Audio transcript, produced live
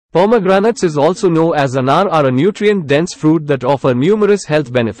Pomegranates is also known as anar are a nutrient-dense fruit that offer numerous health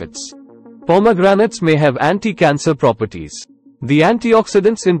benefits. Pomegranates may have anti-cancer properties. The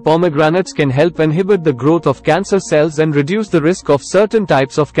antioxidants in pomegranates can help inhibit the growth of cancer cells and reduce the risk of certain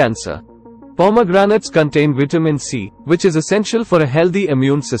types of cancer. Pomegranates contain vitamin C, which is essential for a healthy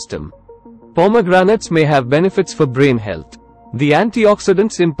immune system. Pomegranates may have benefits for brain health. The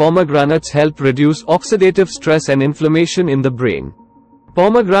antioxidants in pomegranates help reduce oxidative stress and inflammation in the brain.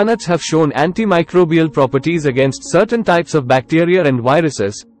 Pomegranates have shown antimicrobial properties against certain types of bacteria and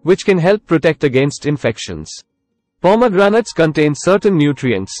viruses, which can help protect against infections. Pomegranates contain certain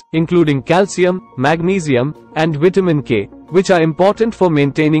nutrients, including calcium, magnesium, and vitamin K, which are important for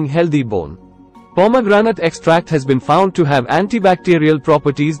maintaining healthy bone. Pomegranate extract has been found to have antibacterial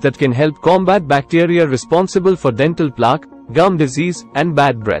properties that can help combat bacteria responsible for dental plaque, gum disease, and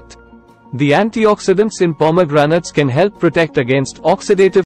bad breath. The antioxidants in pomegranates can help protect against oxidative